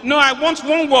 No, I want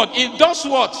one word. He does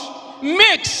what?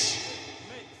 Makes.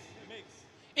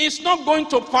 It's not going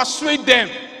to persuade them.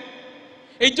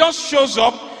 It just shows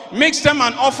up, makes them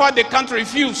an offer they can't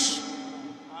refuse.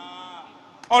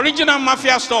 Original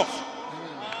mafia stuff.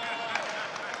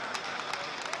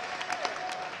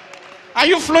 Are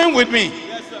you flowing with me?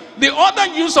 Yes, sir. The other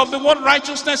use of the word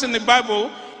righteousness in the Bible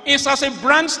is as a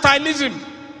brand stylism.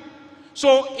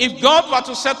 So if God were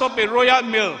to set up a royal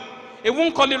mail, he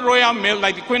won't call it royal mail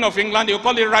like the Queen of England, he will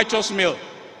call it righteous mail.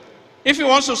 If he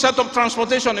wants to set up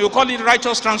transportation, he will call it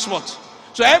righteous transport.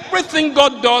 So everything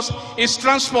God does is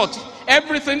transport.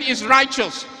 Everything is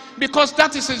righteous, because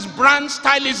that is his brand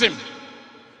stylism.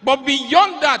 But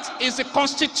beyond that is a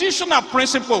constitutional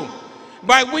principle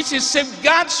by which he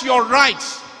safeguards your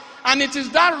rights. And it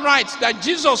is that right that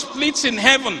Jesus pleads in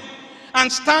heaven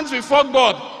and stands before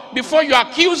God, before your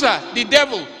accuser, the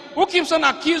devil, who keeps on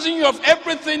accusing you of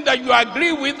everything that you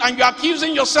agree with and you're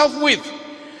accusing yourself with.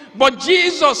 But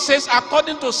Jesus says,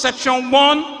 according to section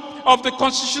 1 of the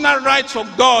constitutional rights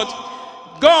of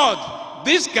God,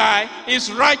 this guy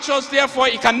is righteous, therefore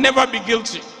he can never be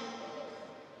guilty.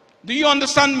 Do you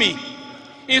understand me?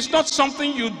 It's not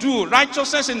something you do.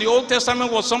 Righteousness in the Old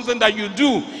Testament was something that you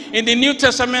do. In the New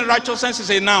Testament, righteousness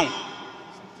is a noun.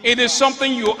 It is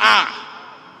something you are.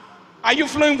 Are you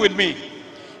flowing with me?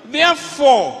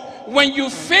 Therefore, when you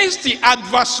face the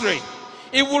adversary,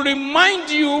 it will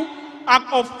remind you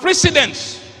of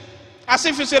precedents, as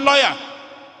if it's a lawyer.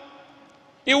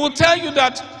 It will tell you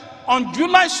that on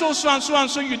July so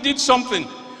and so you did something.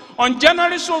 On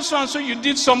January so and so you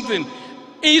did something.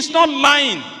 He is not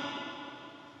lying.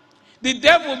 The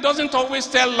devil doesn't always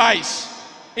tell lies.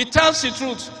 He tells the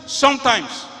truth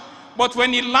sometimes. But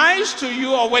when he lies to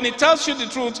you, or when he tells you the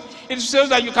truth, it says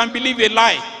that you can believe a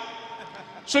lie.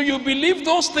 So you believe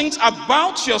those things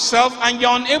about yourself, and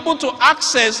you're unable to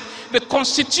access the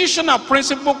constitutional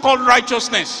principle called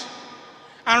righteousness.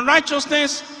 And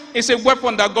righteousness is a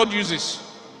weapon that God uses.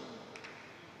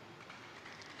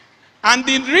 And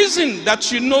the reason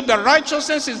that you know that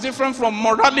righteousness is different from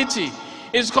morality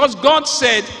is because God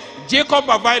said, Jacob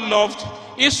have I loved,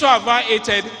 Esau have I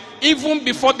hated, even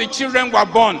before the children were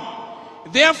born.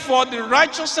 Therefore, the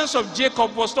righteousness of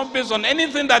Jacob was not based on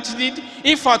anything that he did.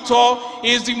 If at all,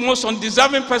 he is the most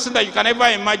undeserving person that you can ever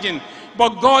imagine.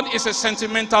 But God is a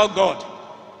sentimental God.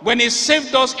 When he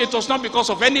saved us, it was not because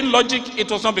of any logic.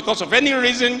 It was not because of any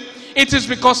reason. It is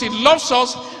because he loves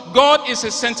us. God is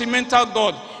a sentimental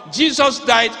God. Jesus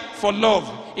died for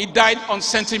love. He died on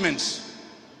sentiments.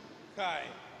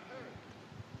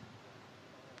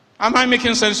 Am I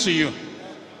making sense to you?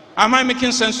 Am I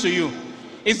making sense to you?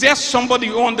 Is there somebody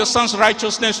who understands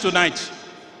righteousness tonight?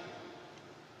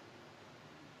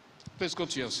 Please go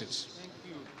to your seats. Thank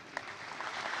you.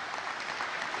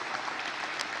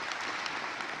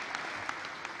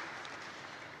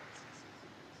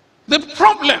 The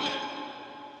problem,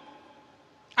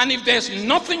 and if there's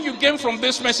nothing you gain from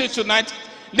this message tonight,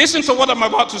 listen to what I'm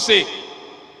about to say.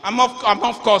 I'm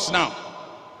off course now,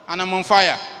 and I'm on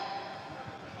fire.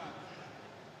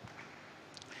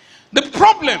 The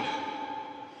problem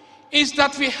is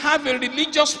that we have a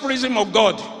religious prism of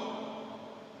God.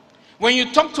 When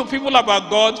you talk to people about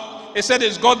God, they said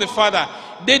it's God the Father.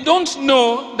 They don't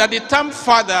know that the term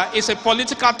Father is a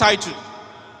political title.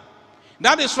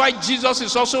 That is why Jesus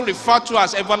is also referred to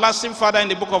as Everlasting Father in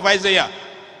the book of Isaiah.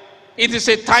 It is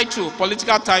a title,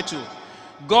 political title.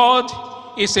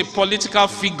 God is a political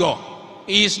figure.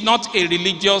 He is not a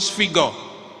religious figure.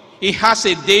 He has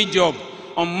a day job.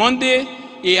 On Monday,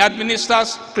 he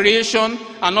administers creation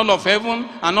and all of heaven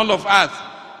and all of earth.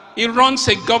 He runs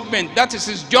a government. That is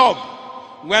his job.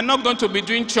 We are not going to be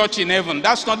doing church in heaven.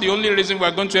 That's not the only reason we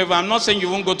are going to heaven. I'm not saying you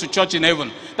won't go to church in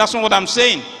heaven. That's not what I'm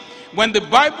saying. When the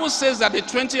Bible says that the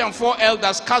 24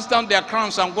 elders cast down their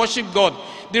crowns and worship God,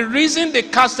 the reason they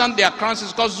cast down their crowns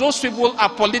is because those people are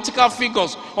political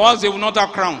figures, or else they will not have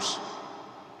crowns.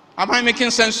 Am I making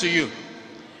sense to you?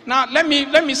 Now, let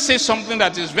me say something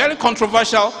that is very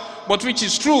controversial, but which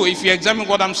is true if you examine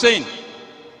what I'm saying.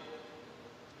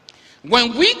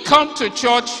 When we come to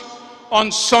church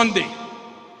on Sunday,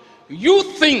 you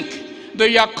think that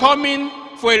you are coming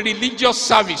for a religious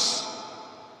service.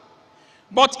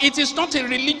 But it is not a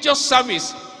religious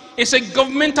service. It's a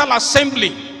governmental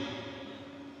assembly.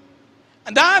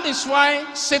 And that is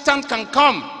why Satan can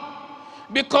come.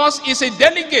 Because he's a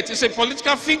delegate, he's a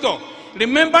political figure.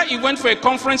 Remember, he went for a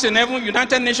conference in heaven,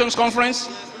 United Nations conference.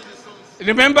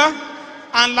 Remember?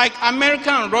 And like America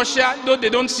and Russia, though they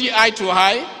don't see eye to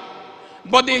eye,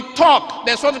 but they talk.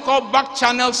 There's what we call back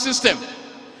channel system.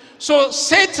 So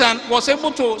Satan was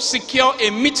able to secure a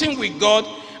meeting with God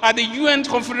at the UN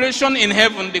Confederation in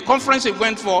heaven, the conference he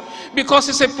went for, because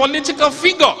he's a political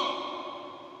figure.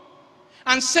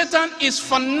 And Satan is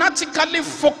fanatically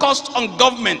focused on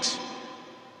government.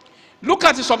 Look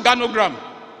at his organogram.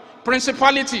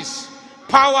 Principalities,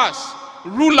 powers,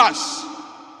 rulers.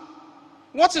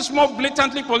 What is more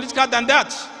blatantly political than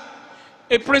that?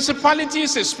 A principality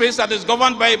is a space that is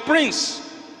governed by a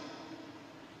prince.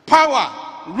 Power,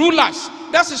 rulers,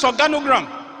 that's his organogram.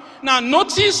 Now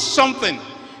notice something.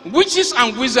 Witches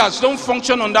and wizards don't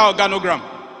function on that organogram.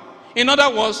 In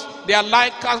other words, they are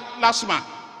like plasma.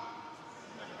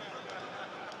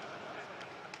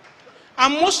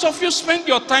 And most of you spend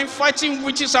your time fighting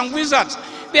witches and wizards.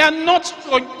 They are not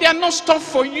stuff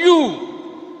for you.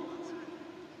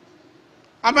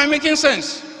 Am I making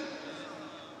sense?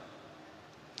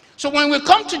 So when we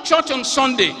come to church on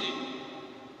Sunday,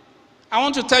 I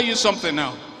want to tell you something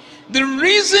now. The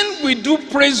reason we do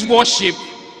praise worship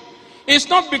is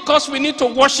not because we need to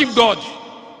worship God.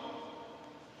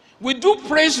 We do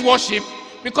praise worship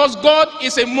because God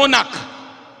is a monarch.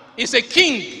 He's a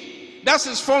king. That's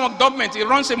his form of government. He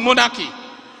runs a monarchy.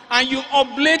 And you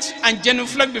oblate and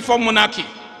genuflect before monarchy.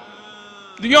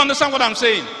 Do you understand what I'm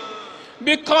saying?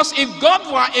 Because if God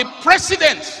were a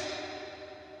president,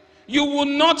 you will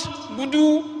not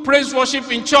do praise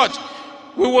worship in church.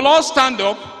 We will all stand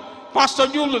up. Pastor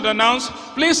Jules will announce,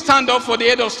 please stand up for the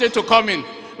head of state to come in.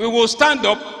 We will stand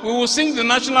up. We will sing the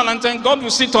national anthem. God will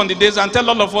sit on the dais and tell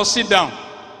all of us, sit down.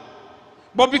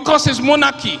 But because it's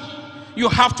monarchy, you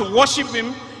have to worship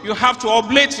him. You have to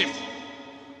oblate him.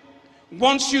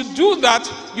 Once you do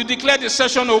that, you declare the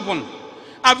session open.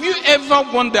 Have you ever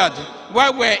wondered why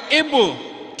we're able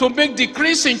to make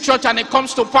decrees in church and it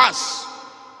comes to pass?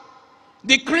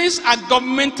 Decrees are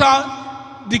governmental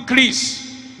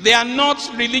decrees. They are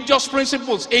not religious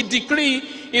principles. A decree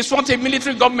is what a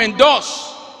military government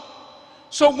does.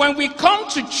 So when we come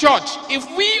to church, if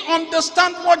we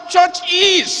understand what church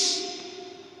is,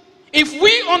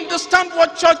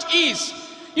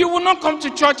 you will not come to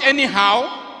church anyhow.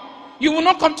 You will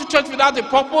not come to church without a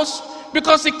purpose,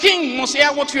 because the king must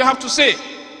hear what you have to say.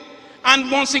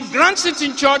 And once he grants it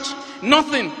in church,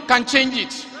 nothing can change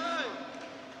it.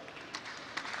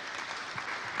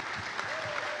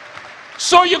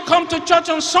 So you come to church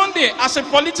on Sunday as a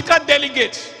political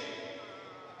delegate.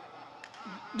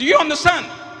 Do you understand?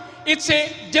 It's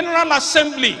a general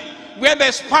assembly where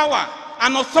there's power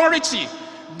and authority.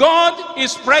 God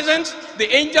is present,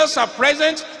 the angels are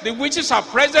present, the witches are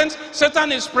present,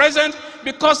 Satan is present,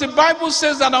 because the Bible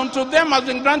says that unto them has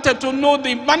been granted to know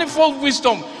the manifold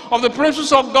wisdom of the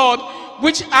principles of God,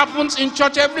 which happens in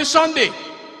church every Sunday.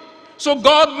 So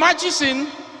God marches in.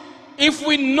 If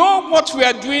we know what we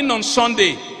are doing on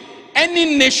Sunday,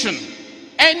 any nation,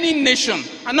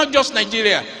 and not just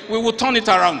Nigeria, we will turn it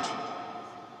around.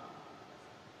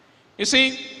 You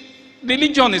see,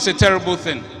 religion is a terrible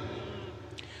thing.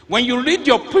 When you read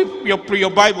your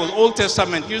Bible, Old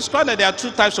Testament, you discover that there are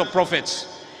two types of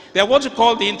prophets. They are what you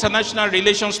call the international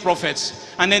relations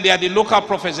prophets, and then there are the local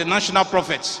prophets, the national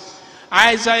prophets.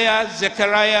 Isaiah,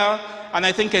 Zechariah, and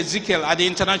I think Ezekiel are the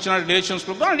international relations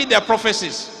prophets. Don't read their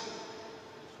prophecies.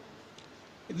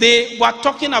 They were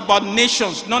talking about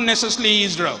nations, not necessarily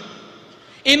Israel.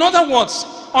 In other words,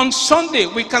 on Sunday,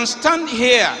 we can stand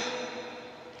here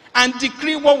and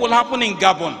decree what will happen in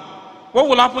Gabon, what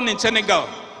will happen in Senegal,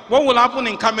 what will happen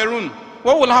in Cameroon,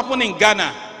 what will happen in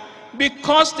Ghana.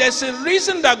 Because there's a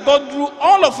reason that God drew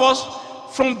all of us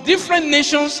from different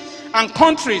nations and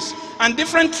countries and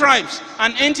different tribes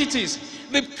and entities.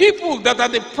 The people that are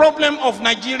the problem of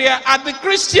Nigeria are the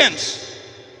Christians.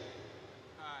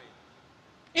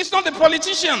 It's not the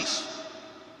politicians.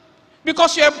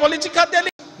 Because you're a political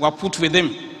delegate. Were put with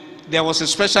him. There was a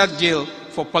special jail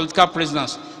for political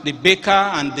prisoners. The baker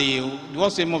and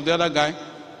what's the name of the other guy?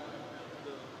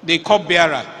 The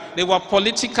cupbearer. They were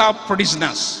political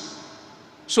prisoners.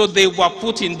 So they were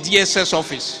put in DSS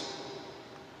office.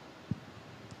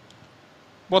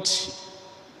 But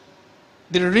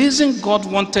the reason God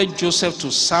wanted Joseph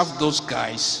to serve those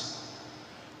guys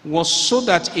was so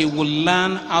that he would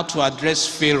learn how to address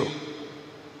Pharaoh.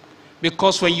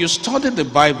 Because when you study the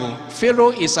Bible,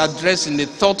 Pharaoh is addressed in the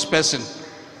third person.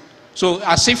 So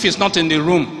as if he's not in the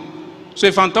room. So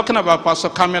if I'm talking about Pastor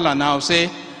Camilla now, say,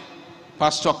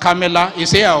 Pastor Camilla is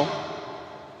here.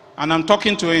 And I'm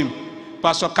talking to him.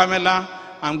 Pastor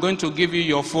Camilla, I'm going to give you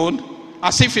your phone.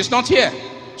 As if he's not here.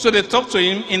 So they talk to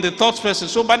him in the third person.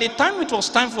 So by the time it was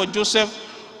time for Joseph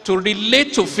to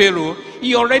relate to Pharaoh,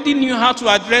 he already knew how to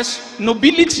address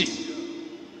nobility.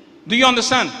 Do you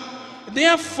understand?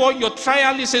 Therefore, your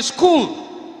trial is a school.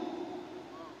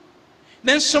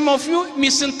 Then some of you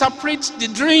misinterpret the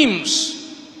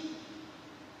dreams.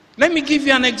 Let me give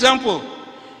you an example.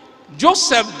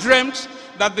 Joseph dreamt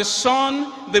that the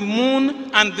sun, the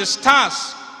moon, and the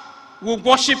stars will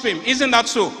worship him. Isn't that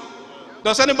so?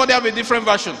 Does anybody have a different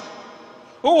version?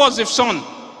 Who was the sun?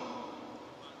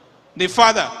 The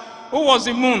father. Who was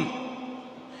the moon?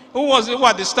 Who were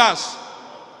the stars?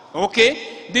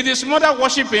 Okay. Did his mother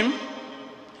worship him?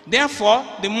 Therefore,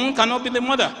 the moon cannot be the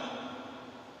mother.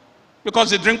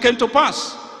 Because the dream came to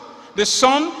pass. The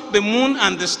sun, the moon,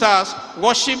 and the stars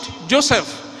worshipped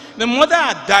Joseph. The mother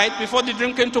had died before the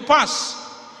dream came to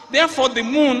pass. Therefore, the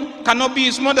moon cannot be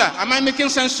his mother. Am I making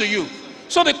sense to you?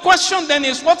 So the question then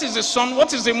is, what is the sun?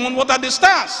 What is the moon? What are the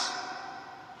stars?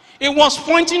 It was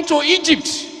pointing to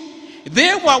Egypt.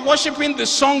 They were worshiping the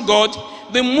sun god,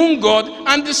 the moon god,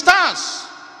 and the stars.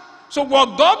 So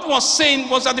what God was saying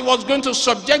was that he was going to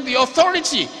subject the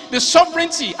authority, the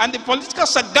sovereignty, and the political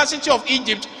sagacity of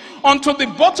Egypt onto the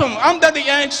bottom, under the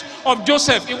edge of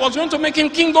Joseph. He was going to make him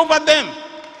king over them.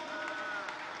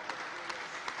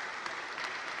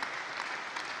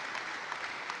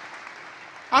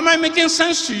 Am I making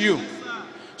sense to you?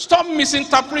 Stop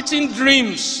misinterpreting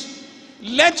dreams.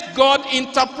 Let God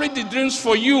interpret the dreams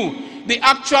for you. The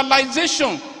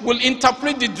actualization will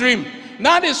interpret the dream.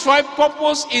 That is why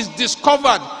purpose is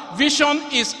discovered, vision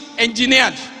is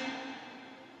engineered.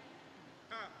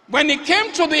 When it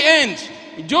came to the end,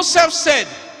 Joseph said,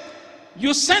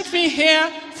 you sent me here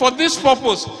for this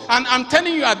purpose. And I'm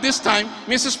telling you at this time,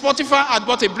 Mrs. Potiphar had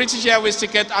bought a British Airways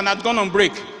ticket and had gone on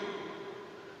break.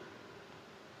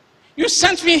 You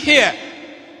sent me here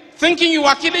thinking you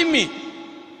were killing me.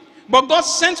 But God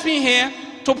sent me here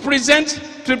to protect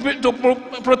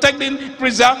and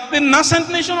preserve the nascent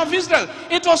nation of Israel.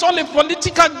 It was all a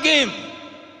political game.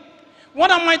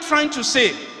 What am I trying to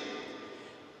say?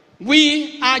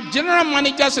 We are general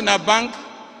managers in our bank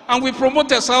and we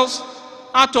promote ourselves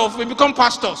we become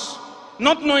pastors,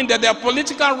 not knowing that there are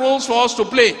political roles for us to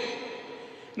play.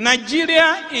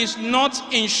 Nigeria is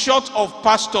not in short of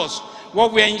pastors.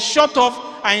 What we are in short of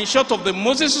are in short of the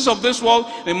Moseses of this world,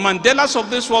 the Mandelas of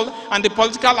this world, and the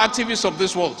political activists of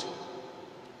this world.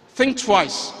 Think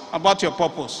twice about your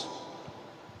purpose.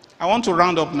 I want to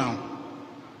round up now.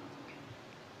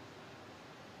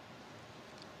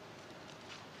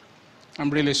 I'm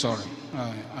really sorry.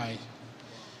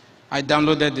 I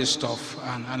downloaded this stuff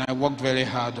and I worked very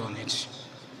hard on it.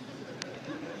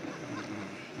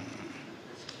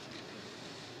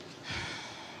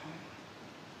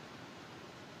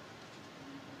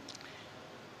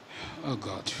 Oh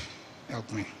God,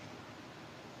 help me.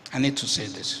 I need to say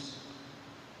this.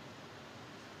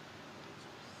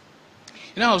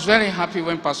 You know, I was very happy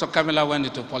when Pastor Camilla went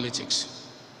into politics.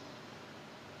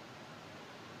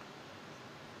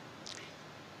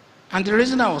 And the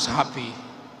reason I was happy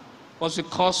was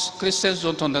because Christians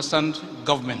don't understand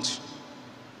government.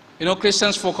 You know,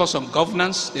 Christians focus on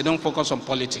governance, they don't focus on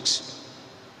politics.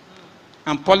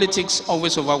 And politics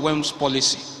always overwhelms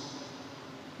policy.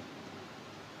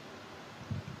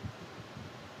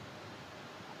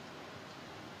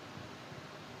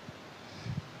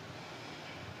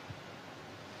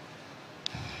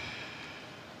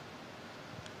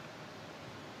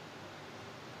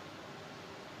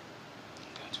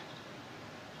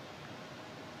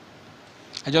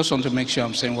 I just want to make sure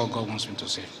I'm saying what God wants me to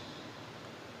say.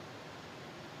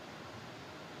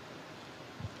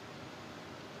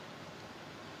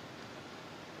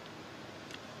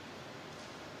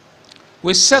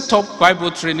 We set up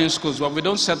Bible training schools, but we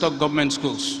don't set up government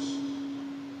schools.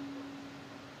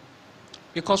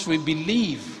 Because we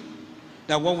believe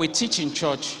that what we teach in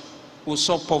church will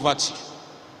solve poverty.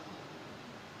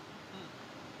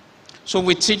 So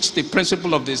we teach the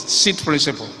principle of the seed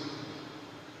principle.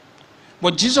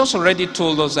 But Jesus already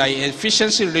told us that the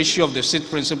efficiency ratio of the seed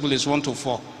principle is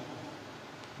 1:4.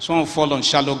 Some will fall on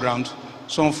shallow ground,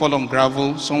 some will fall on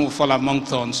gravel, some will fall among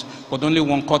thorns, but only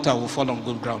 1/4 will fall on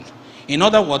good ground. In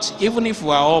other words, even if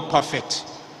we are all perfect,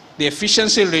 the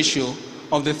efficiency ratio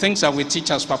of the things that we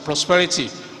teach as per prosperity,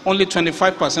 only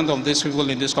 25% of these people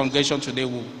in this congregation today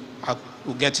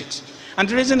will get it. And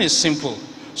the reason is simple.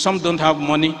 Some don't have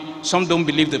money, some don't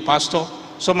believe the pastor,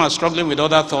 some are struggling with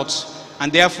other thoughts,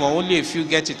 and therefore only a few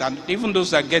get it. And even those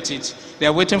that get it, they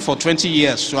are waiting for 20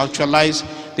 years to actualize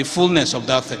the fullness of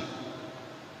that thing.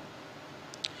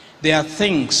 There are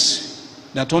things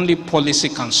that only policy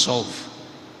can solve.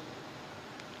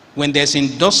 When there's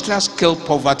industrial scale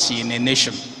poverty in a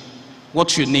nation,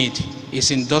 what you need is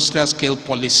industrial scale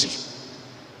policy.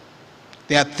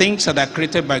 There are things that are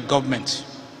created by government.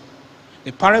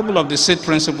 The parable of the seed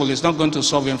principle is not going to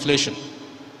solve inflation.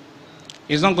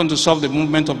 It's not going to solve the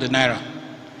movement of the naira.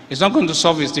 It's not going to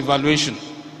solve its devaluation.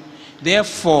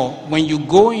 Therefore, when you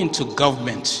go into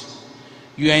government,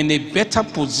 you are in a better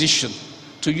position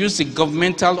to use the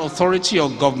governmental authority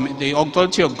of government, the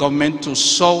authority of government to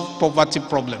solve poverty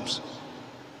problems.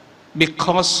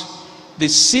 Because the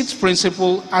seed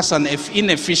principle has an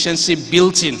inefficiency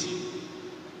built in.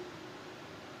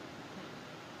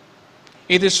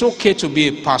 It is okay to be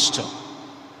a pastor.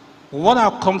 What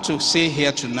I've come to say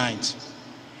here tonight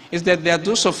is that there are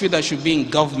those of you that should be in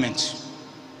government.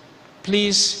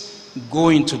 Please go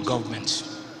into government.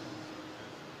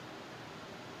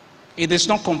 It is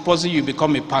not compulsory you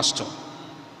become a pastor.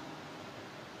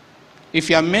 If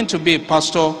you are meant to be a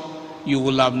pastor, you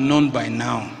will have known by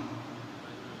now.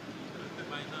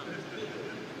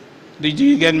 Did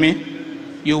you get me?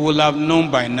 You will have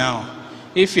known by now.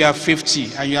 If you are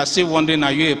 50 and you are still wondering,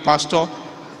 are you a pastor?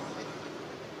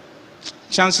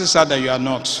 Chances are that you are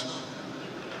not.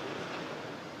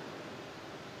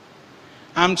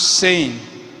 I'm saying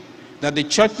that the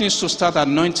church needs to start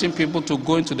anointing people to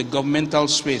go into the governmental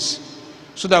space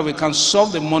so that we can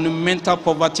solve the monumental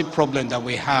poverty problem that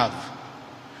we have.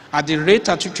 At the rate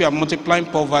at which we are multiplying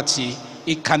poverty,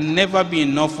 it can never be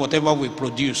enough whatever we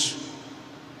produce.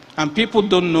 And people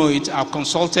don't know it. I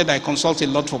consult a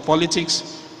lot for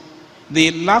politics.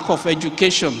 The lack of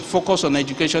education, focus on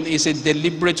education, is a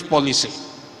deliberate policy.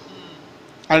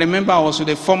 I remember I was with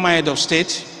a former head of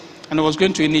state, and I was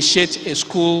going to initiate a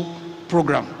school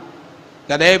program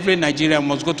that every Nigerian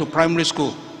must go to primary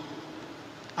school.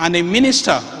 And a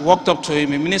minister walked up to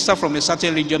him, a minister from a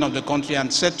certain region of the country,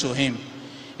 and said to him,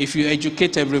 if you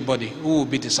educate everybody, who will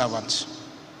be the servants?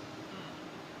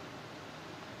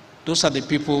 Those are the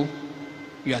people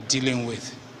you are dealing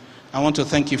with. I want to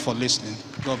thank you for listening.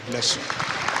 God bless you.